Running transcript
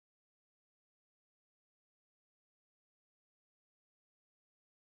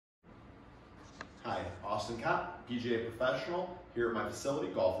Hi, Austin Kopp, PGA professional here at my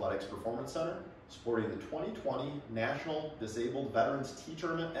facility, Golf Athletics Performance Center, supporting the 2020 National Disabled Veterans Tea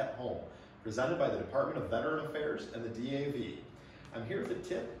Tournament at Home, presented by the Department of Veteran Affairs and the DAV. I'm here with a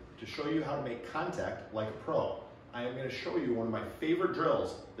tip to show you how to make contact like a pro. I am going to show you one of my favorite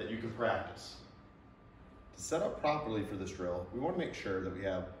drills that you can practice. To set up properly for this drill, we want to make sure that we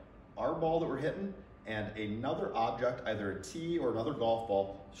have our ball that we're hitting and another object, either a tee or another golf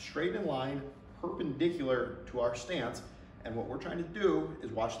ball, straight in line, perpendicular to our stance. And what we're trying to do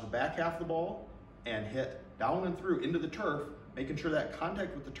is watch the back half of the ball and hit down and through into the turf, making sure that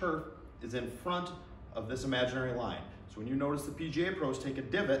contact with the turf is in front of this imaginary line. So when you notice the PGA pros take a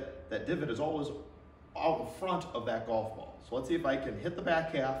divot, that divot is always out in front of that golf ball. So let's see if I can hit the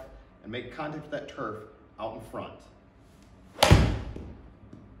back half and make contact with that turf out in front.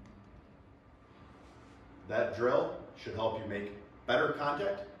 That drill should help you make better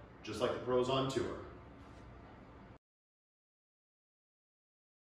contact, just like the pros on tour.